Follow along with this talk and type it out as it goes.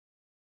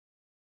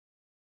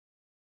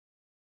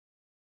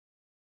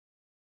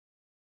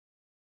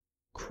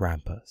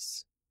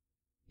Krampus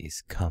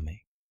is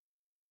Coming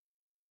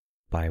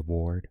by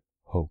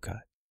Hocut.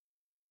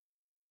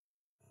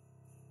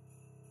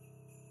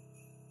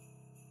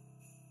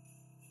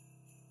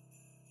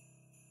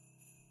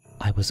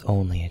 I was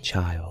only a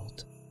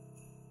child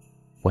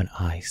when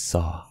I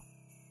saw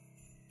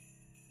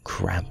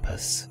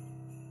Krampus.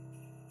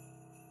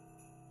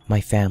 My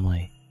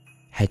family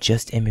had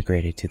just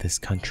immigrated to this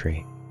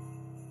country.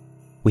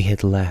 We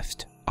had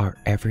left our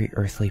every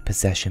earthly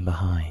possession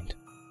behind,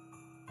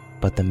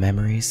 but the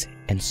memories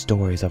and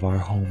stories of our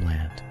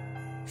homeland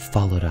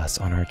followed us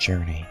on our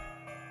journey.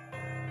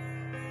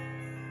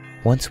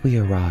 Once we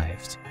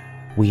arrived,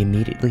 we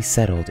immediately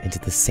settled into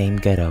the same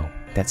ghetto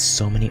that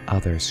so many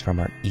others from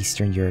our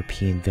Eastern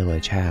European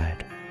village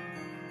had.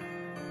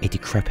 A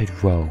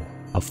decrepit row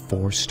of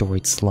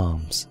 4-storied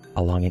slums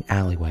along an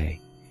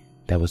alleyway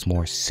that was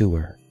more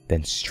sewer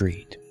than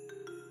street.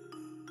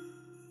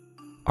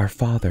 Our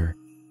father,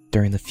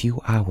 during the few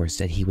hours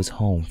that he was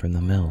home from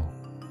the mill,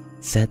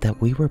 said that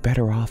we were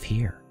better off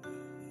here.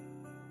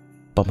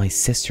 But my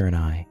sister and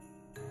I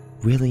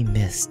really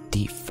missed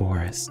deep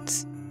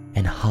forests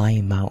and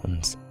high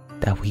mountains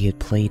that we had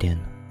played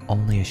in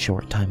only a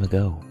short time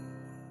ago.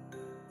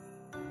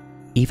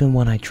 Even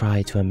when I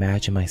tried to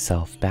imagine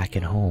myself back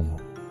at home,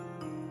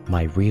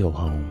 my real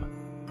home,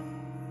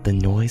 the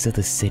noise of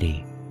the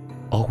city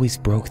always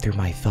broke through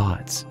my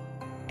thoughts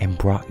and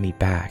brought me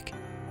back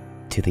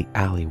to the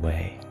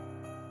alleyway.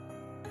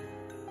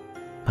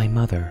 My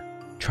mother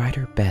tried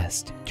her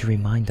best to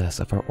remind us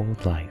of our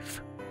old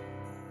life.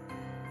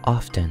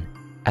 Often,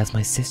 as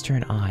my sister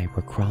and I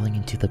were crawling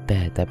into the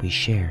bed that we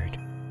shared,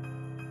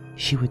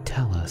 she would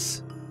tell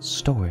us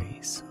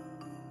stories.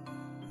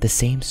 The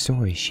same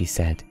stories, she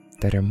said,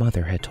 that her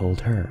mother had told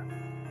her.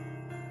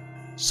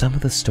 Some of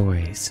the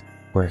stories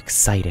were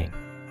exciting.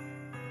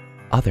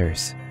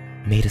 Others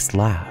made us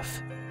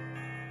laugh.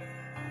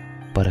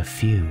 But a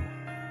few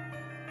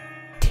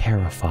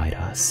terrified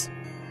us.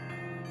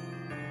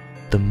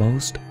 The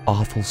most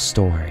awful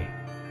story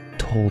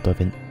told of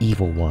an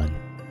evil one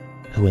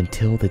who,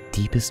 until the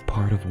deepest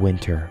part of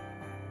winter,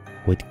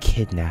 would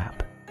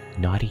kidnap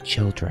naughty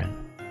children.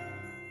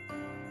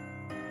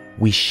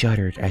 We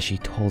shuddered as she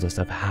told us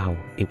of how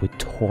it would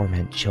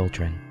torment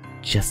children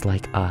just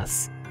like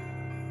us,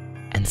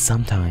 and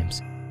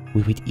sometimes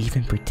we would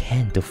even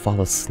pretend to fall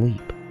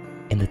asleep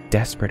in the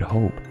desperate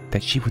hope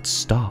that she would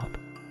stop.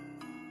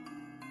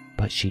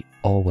 But she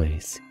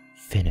always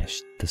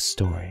finished the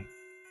story.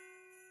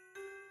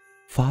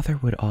 Father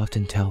would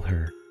often tell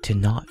her to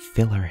not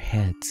fill our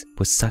heads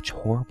with such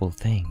horrible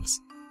things,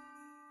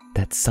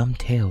 that some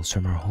tales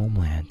from our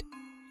homeland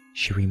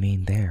should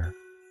remain there.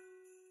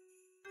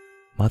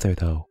 Mother,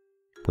 though,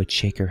 would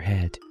shake her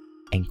head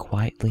and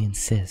quietly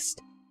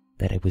insist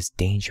that it was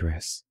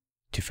dangerous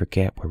to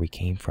forget where we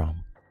came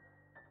from.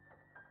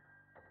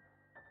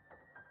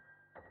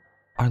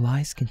 Our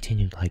lives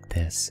continued like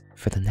this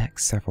for the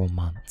next several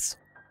months.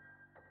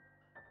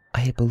 I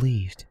had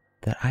believed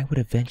that I would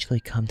eventually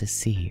come to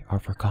see our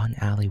forgotten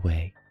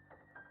alleyway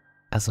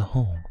as a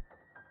home,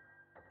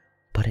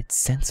 but its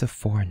sense of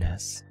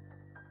foreignness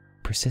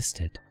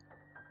persisted.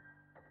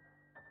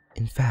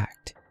 In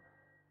fact,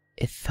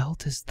 it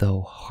felt as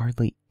though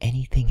hardly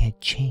anything had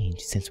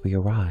changed since we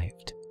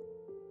arrived.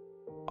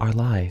 Our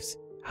lives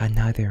had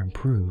neither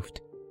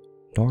improved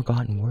nor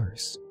gotten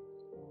worse,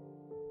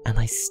 and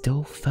I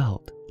still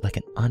felt like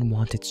an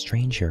unwanted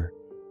stranger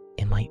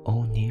in my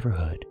own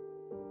neighborhood.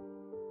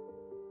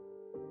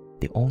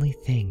 The only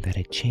thing that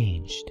had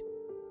changed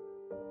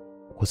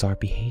was our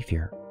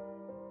behavior.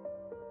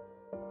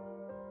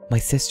 My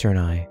sister and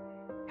I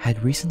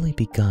had recently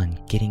begun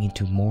getting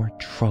into more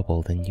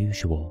trouble than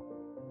usual.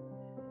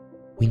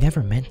 We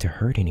never meant to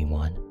hurt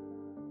anyone.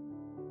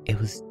 It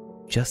was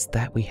just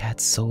that we had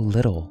so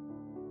little,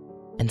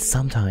 and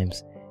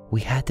sometimes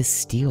we had to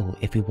steal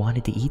if we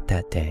wanted to eat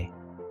that day.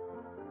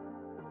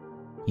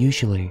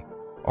 Usually,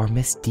 our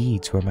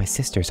misdeeds were my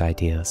sister's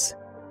ideas,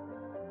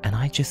 and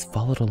I just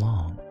followed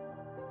along.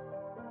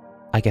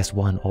 I guess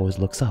one always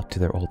looks up to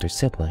their older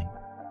sibling.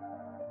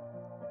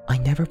 I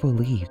never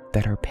believed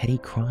that our petty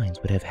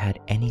crimes would have had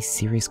any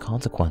serious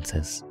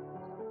consequences.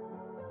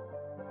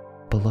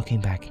 But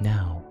looking back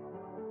now,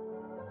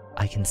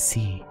 I can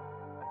see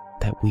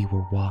that we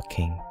were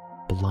walking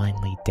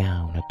blindly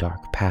down a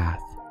dark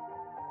path.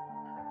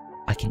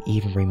 I can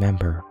even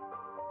remember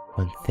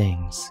when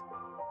things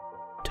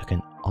took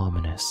an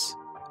ominous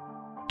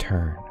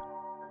turn.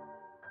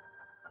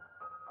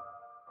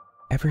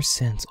 Ever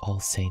since All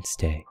Saints'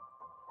 Day,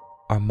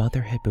 our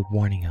mother had been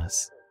warning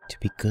us to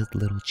be good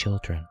little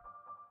children.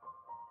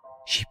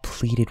 She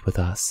pleaded with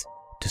us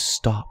to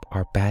stop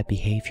our bad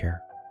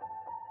behavior.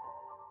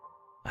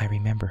 I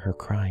remember her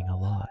crying a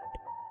lot.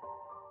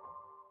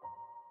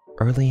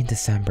 Early in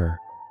December,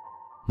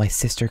 my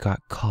sister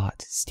got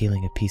caught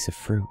stealing a piece of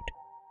fruit,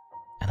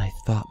 and I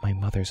thought my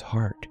mother's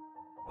heart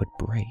would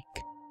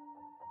break.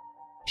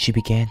 She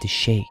began to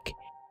shake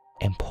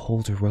and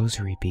pulled her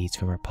rosary beads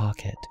from her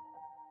pocket.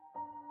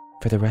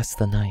 For the rest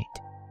of the night,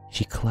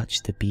 she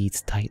clutched the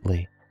beads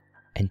tightly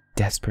and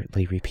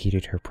desperately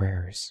repeated her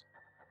prayers.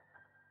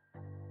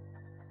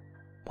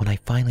 When I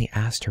finally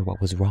asked her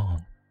what was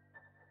wrong,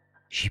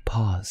 she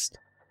paused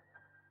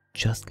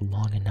just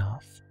long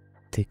enough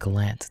to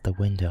glance at the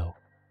window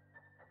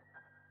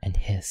and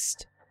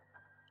hissed,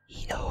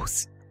 "He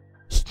knows,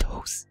 he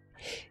knows.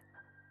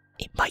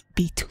 It might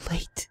be too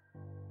late."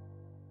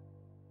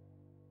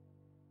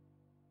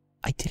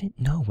 I didn't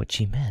know what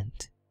she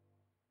meant,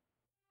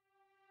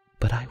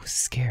 but I was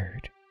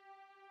scared.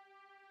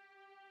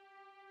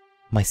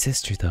 My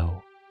sister,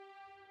 though,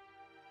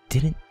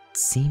 didn't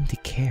seem to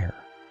care.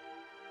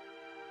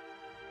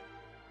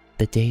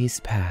 The days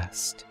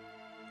passed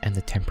and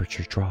the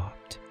temperature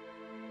dropped.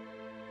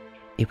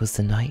 It was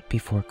the night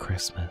before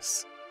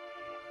Christmas,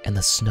 and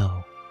the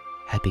snow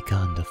had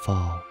begun to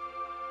fall.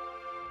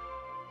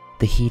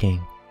 The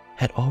heating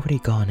had already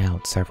gone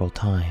out several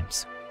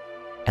times,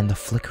 and the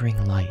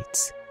flickering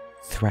lights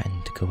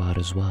threatened to go out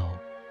as well.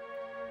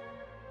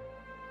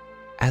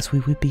 As we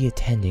would be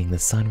attending the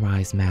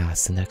sunrise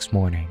mass the next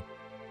morning,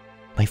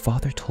 my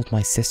father told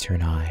my sister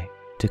and I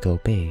to go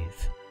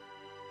bathe.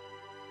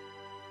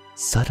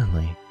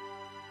 Suddenly,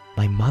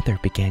 my mother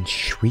began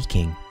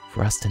shrieking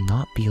for us to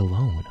not be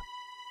alone.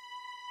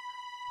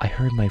 I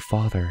heard my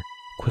father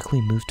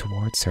quickly move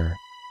towards her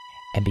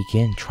and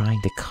begin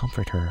trying to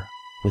comfort her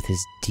with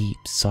his deep,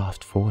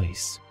 soft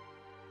voice.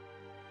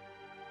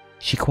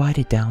 She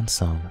quieted down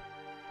some,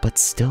 but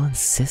still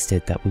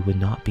insisted that we would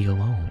not be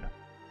alone.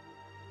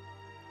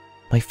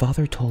 My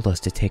father told us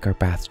to take our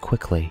baths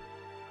quickly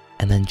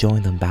and then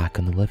join them back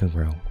in the living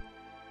room.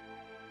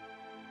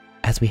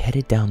 As we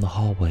headed down the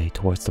hallway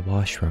towards the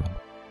washroom,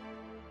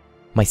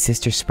 my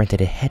sister sprinted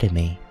ahead of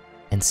me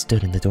and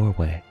stood in the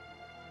doorway.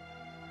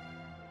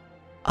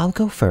 "I'll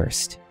go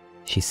first,"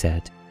 she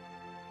said.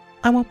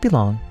 "I won't be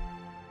long."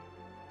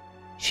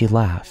 She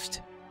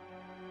laughed.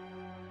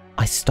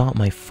 I stomped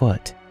my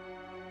foot,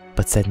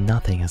 but said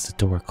nothing as the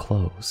door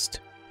closed.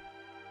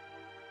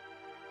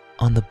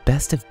 On the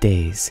best of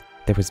days,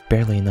 there was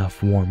barely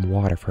enough warm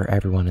water for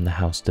everyone in the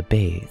house to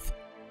bathe.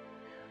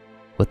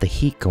 With the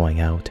heat going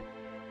out,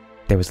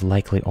 there was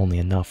likely only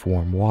enough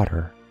warm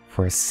water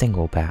for a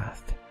single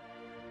bath.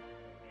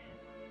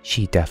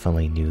 She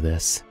definitely knew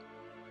this.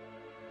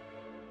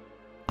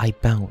 I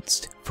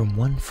bounced from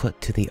one foot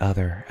to the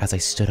other as I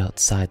stood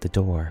outside the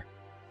door,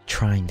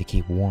 trying to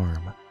keep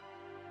warm.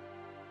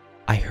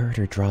 I heard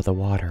her draw the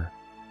water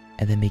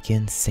and then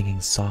begin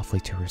singing softly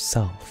to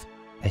herself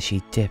as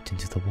she dipped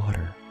into the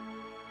water.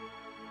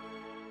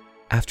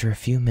 After a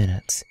few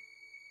minutes,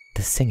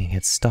 the singing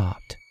had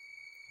stopped,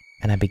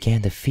 and I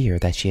began to fear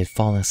that she had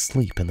fallen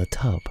asleep in the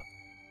tub.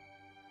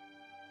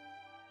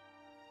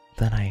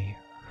 Then I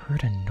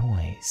heard a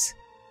noise,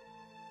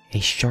 a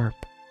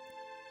sharp,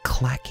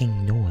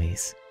 clacking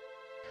noise,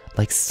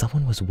 like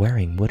someone was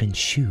wearing wooden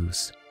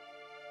shoes.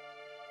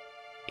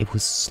 It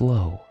was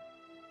slow,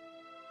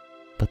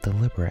 but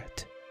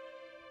deliberate,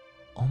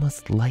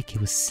 almost like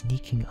it was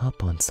sneaking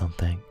up on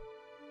something.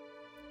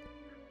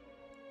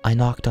 I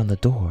knocked on the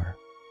door,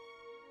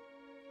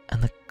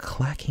 and the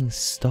clacking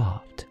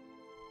stopped.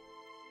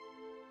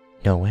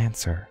 No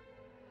answer.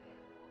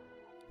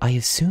 I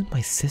assumed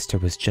my sister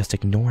was just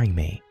ignoring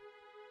me,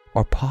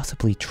 or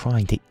possibly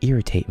trying to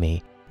irritate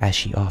me as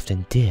she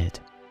often did.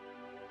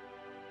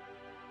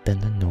 Then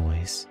the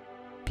noise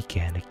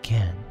began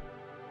again.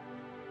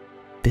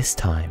 This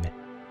time,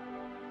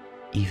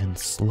 even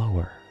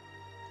slower.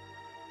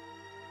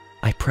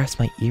 I pressed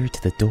my ear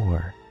to the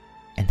door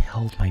and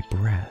held my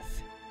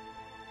breath.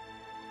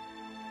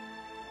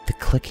 The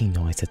clicking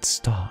noise had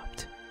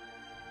stopped,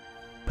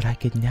 but I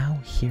could now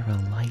hear a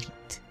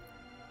light,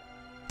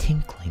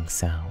 tinkling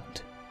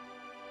sound,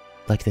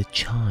 like the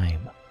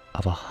chime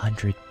of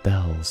 100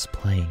 bells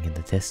playing in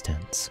the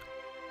distance.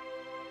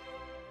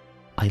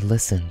 I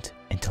listened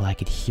until I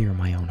could hear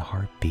my own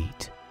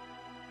heartbeat.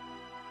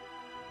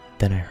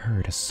 Then I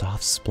heard a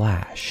soft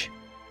splash.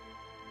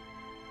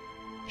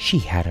 She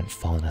hadn't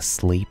fallen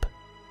asleep.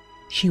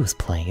 She was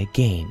playing a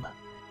game,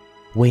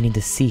 waiting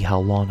to see how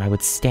long I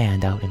would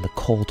stand out in the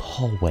cold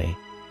hallway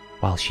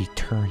while she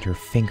turned her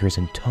fingers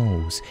and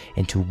toes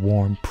into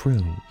warm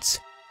prunes.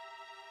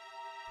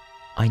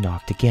 I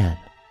knocked again,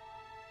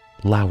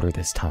 louder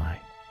this time.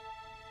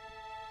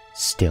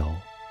 Still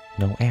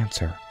no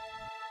answer.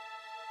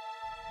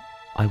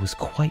 I was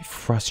quite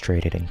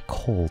frustrated and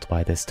cold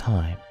by this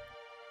time,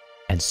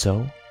 and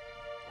so,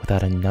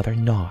 without another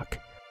knock,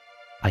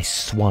 I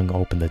swung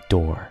open the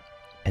door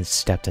and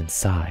stepped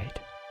inside.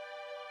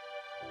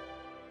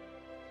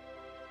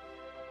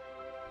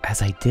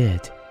 As I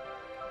did,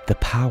 the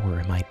power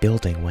in my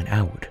building went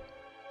out.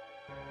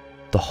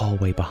 The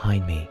hallway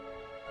behind me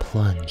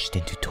plunged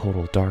into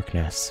total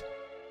darkness,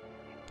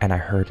 and I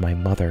heard my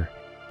mother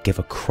give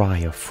a cry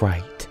of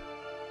fright.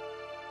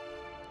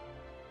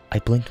 I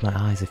blinked my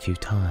eyes a few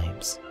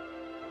times.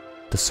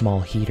 The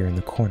small heater in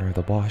the corner of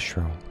the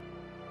washroom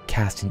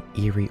cast an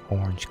eerie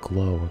orange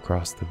glow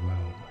across the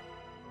room.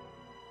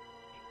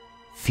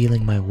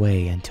 Feeling my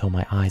way until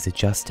my eyes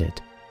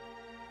adjusted,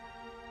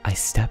 I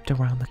stepped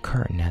around the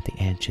curtain at the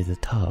edge of the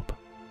tub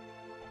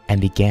and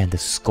began to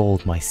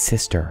scold my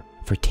sister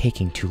for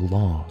taking too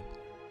long.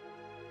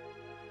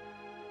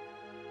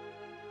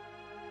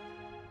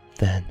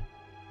 Then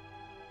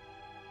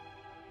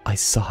I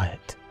saw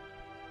it.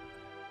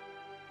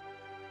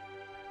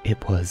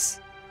 It was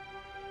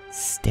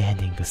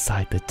standing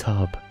beside the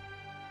tub.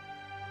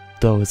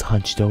 Though it was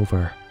hunched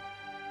over,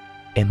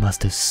 it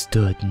must have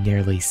stood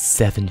nearly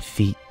 7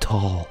 feet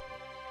tall,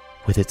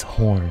 with its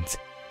horns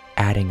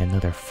adding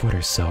another foot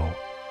or so.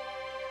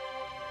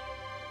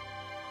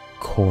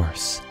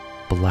 Coarse,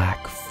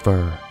 black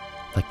fur,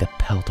 like the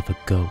pelt of a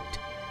goat,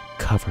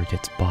 covered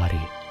its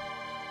body.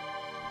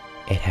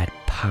 It had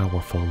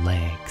powerful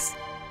legs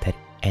that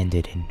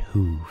ended in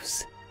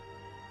hooves,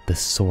 the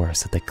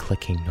source of the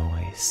clicking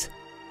noise.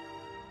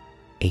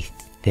 A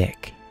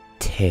thick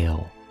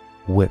tail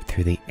whipped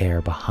through the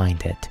air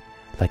behind it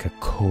like a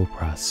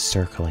cobra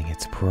circling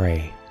its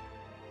prey.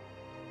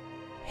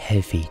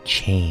 Heavy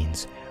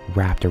chains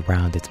wrapped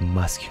around its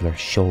muscular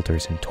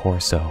shoulders and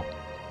torso.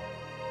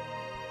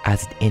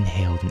 As it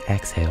inhaled and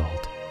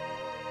exhaled,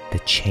 the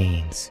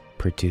chains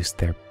produced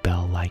their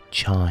bell-like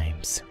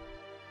chimes.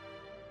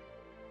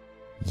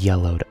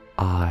 Yellowed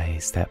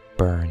eyes that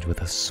burned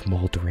with a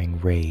smoldering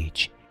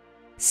rage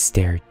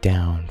stared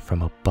down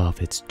from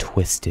above its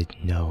twisted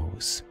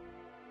nose.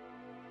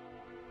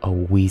 A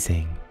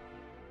wheezing,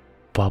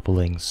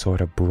 bubbling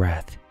sort of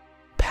breath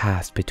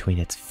passed between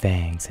its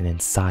fangs and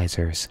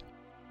incisors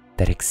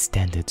that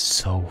extended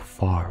so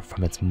far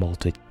from its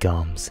molted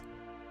gums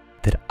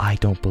that I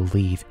don't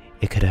believe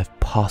it could have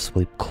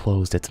possibly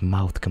closed its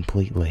mouth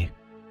completely.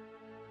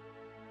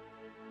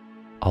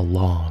 A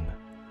long,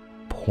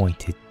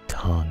 pointed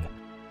tongue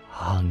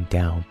hung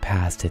down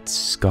past its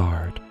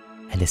scarred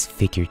and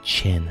disfigured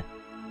chin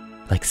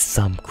like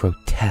some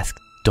grotesque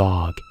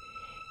dog,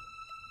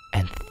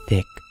 and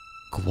thick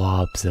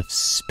globs of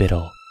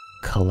spittle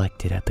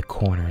collected at the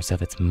corners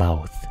of its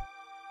mouth.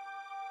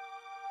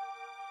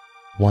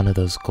 One of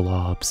those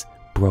globs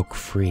broke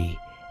free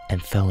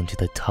and fell into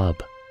the tub.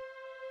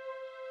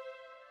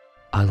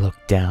 I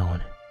looked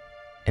down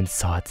and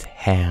saw its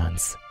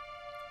hands,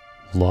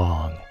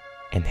 long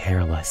and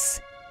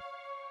hairless.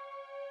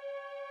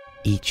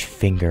 Each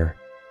finger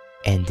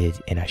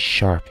ended in a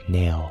sharp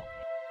nail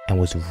and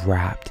was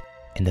wrapped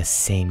in the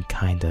same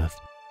kind of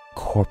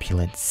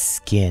corpulent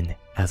skin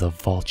as a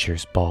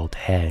vulture's bald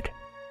head.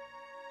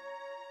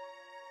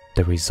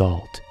 The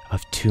result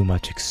of too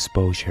much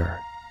exposure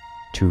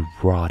to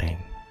rotting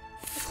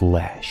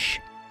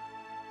flesh.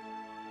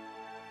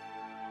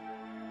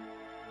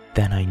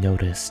 Then I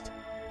noticed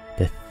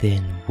the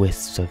thin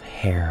wisps of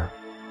hair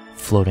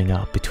floating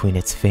up between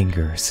its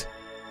fingers.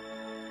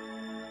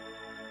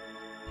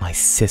 My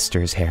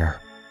sister's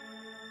hair.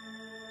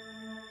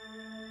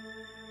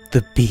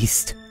 The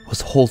beast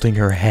was holding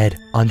her head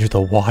under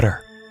the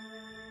water.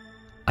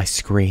 I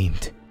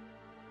screamed.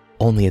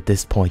 Only at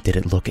this point did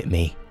it look at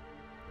me.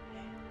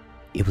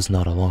 It was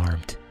not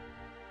alarmed,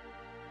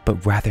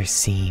 but rather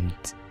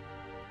seemed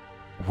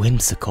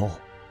whimsical,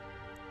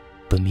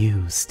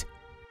 bemused,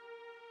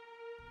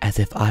 as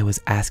if I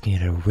was asking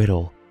it a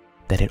riddle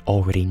that it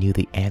already knew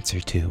the answer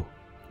to.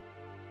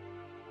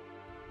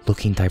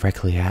 Looking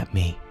directly at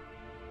me,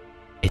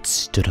 it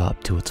stood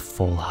up to its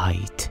full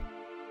height,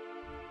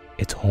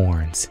 its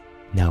horns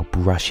now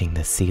brushing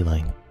the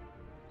ceiling.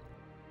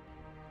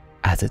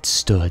 As it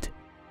stood,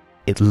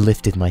 it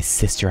lifted my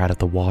sister out of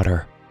the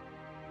water.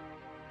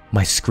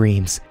 My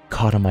screams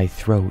caught on my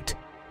throat,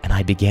 and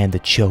I began to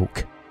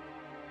choke.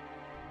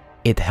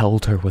 It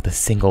held her with a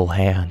single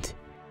hand,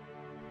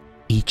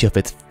 each of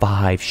its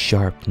 5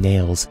 sharp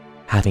nails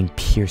having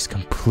pierced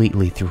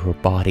completely through her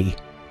body.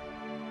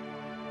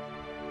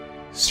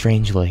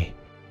 Strangely,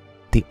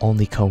 the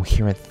only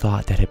coherent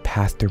thought that had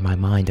passed through my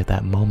mind at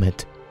that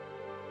moment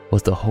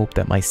was the hope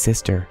that my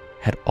sister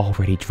had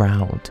already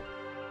drowned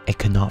and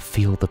could not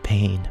feel the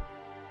pain.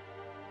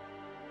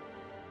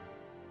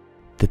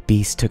 The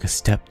beast took a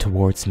step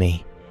towards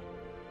me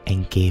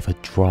and gave a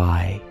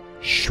dry,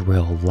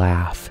 shrill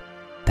laugh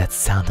that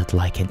sounded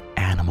like an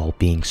animal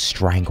being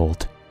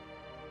strangled.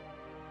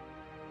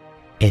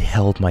 It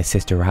held my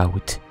sister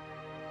out,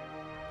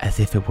 as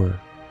if it were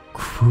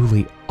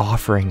cruelly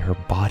offering her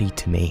body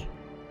to me.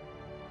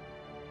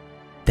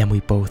 Then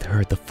we both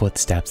heard the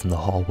footsteps in the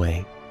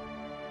hallway.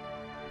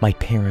 My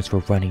parents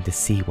were running to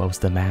see what was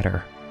the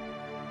matter.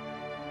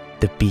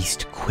 The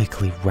beast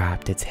quickly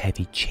wrapped its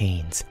heavy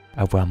chains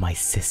around my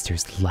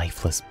sister's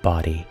lifeless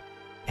body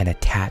and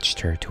attached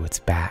her to its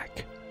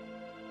back.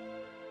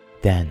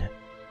 Then,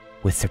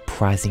 with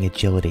surprising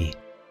agility,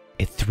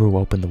 it threw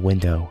open the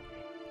window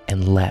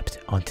and leapt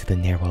onto the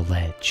narrow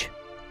ledge.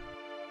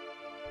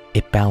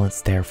 It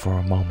balanced there for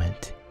a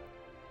moment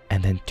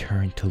and then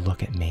turned to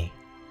look at me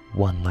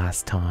one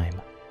last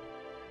time.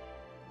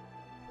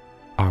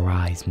 Our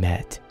eyes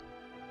met,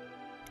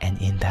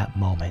 and in that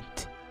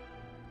moment,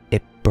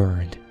 it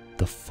burned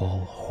the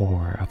full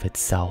horror of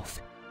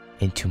itself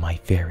into my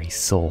very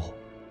soul.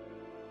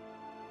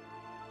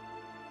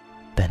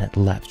 Then it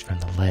leapt from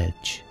the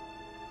ledge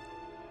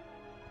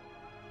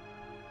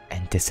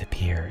and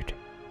disappeared.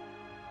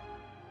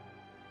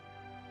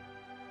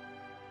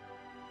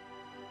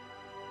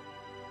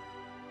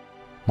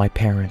 My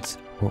parents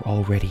were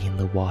already in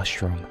the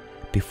washroom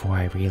before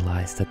I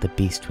realized that the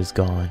beast was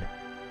gone.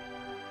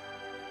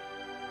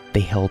 They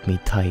held me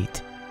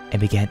tight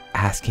and began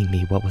asking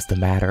me what was the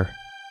matter.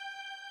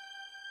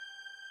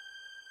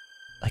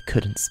 I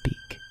couldn't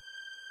speak,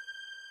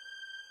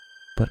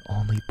 but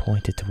only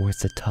pointed towards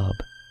the tub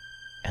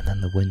and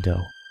then the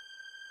window.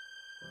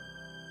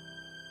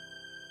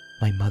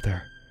 My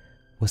mother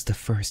was the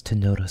first to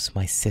notice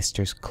my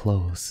sister's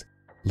clothes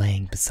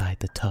laying beside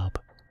the tub,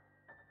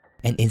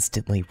 and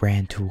instantly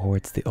ran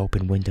towards the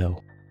open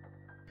window.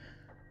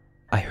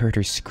 I heard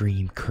her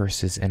scream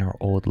curses in her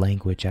old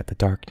language at the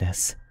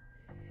darkness.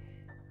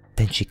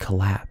 Then she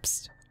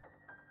collapsed,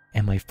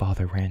 and my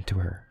father ran to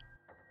her,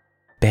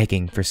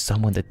 begging for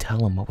someone to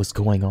tell him what was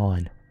going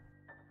on.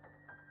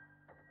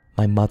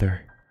 My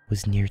mother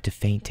was near to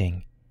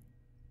fainting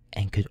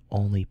and could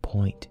only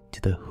point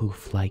to the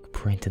hoof-like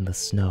print in the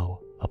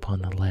snow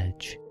upon the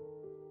ledge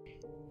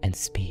and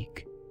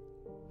speak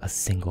a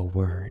single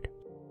word.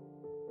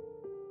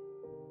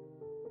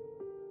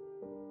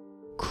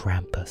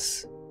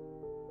 Krampus.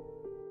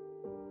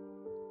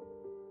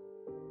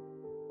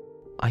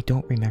 I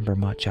don't remember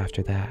much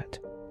after that.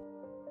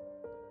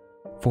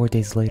 4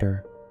 days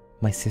later,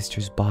 my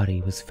sister's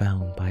body was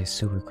found by a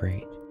sewer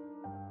grate.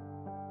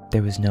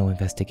 There was no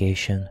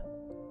investigation,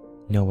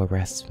 no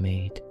arrests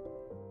made.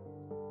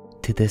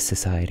 To this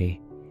society,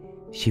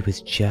 she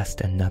was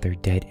just another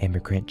dead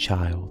immigrant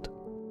child,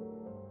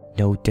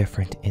 no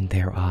different in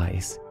their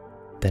eyes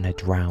than a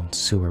drowned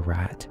sewer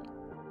rat.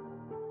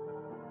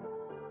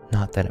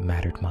 Not that it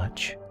mattered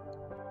much.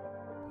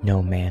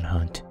 No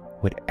manhunt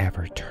would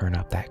ever turn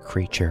up that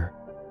creature,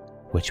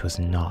 which was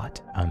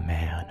not a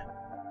man.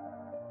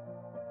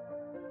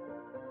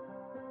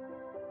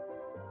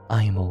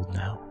 I am old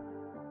now.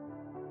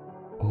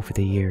 Over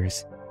the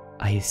years,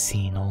 I have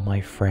seen all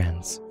my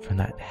friends from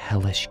that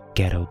hellish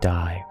ghetto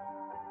die,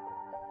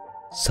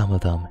 some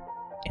of them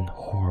in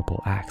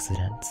horrible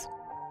accidents.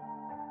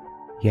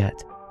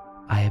 Yet,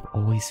 I have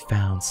always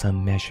found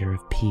some measure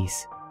of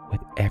peace with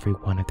every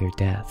one of their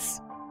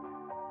deaths.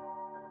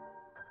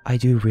 I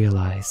do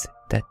realize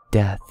that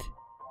death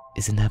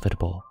is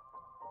inevitable,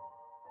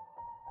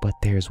 but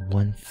there's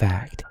one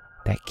fact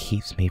that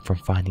keeps me from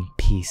finding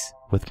peace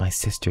with my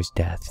sister's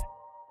death.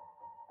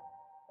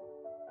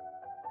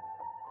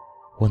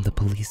 When the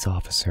police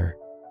officer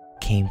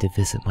came to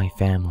visit my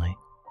family,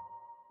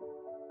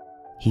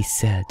 he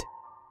said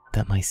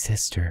that my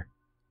sister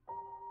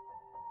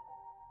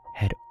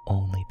had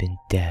only been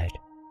dead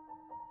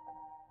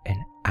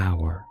an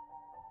hour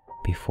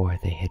before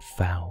they had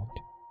found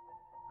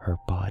her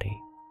body.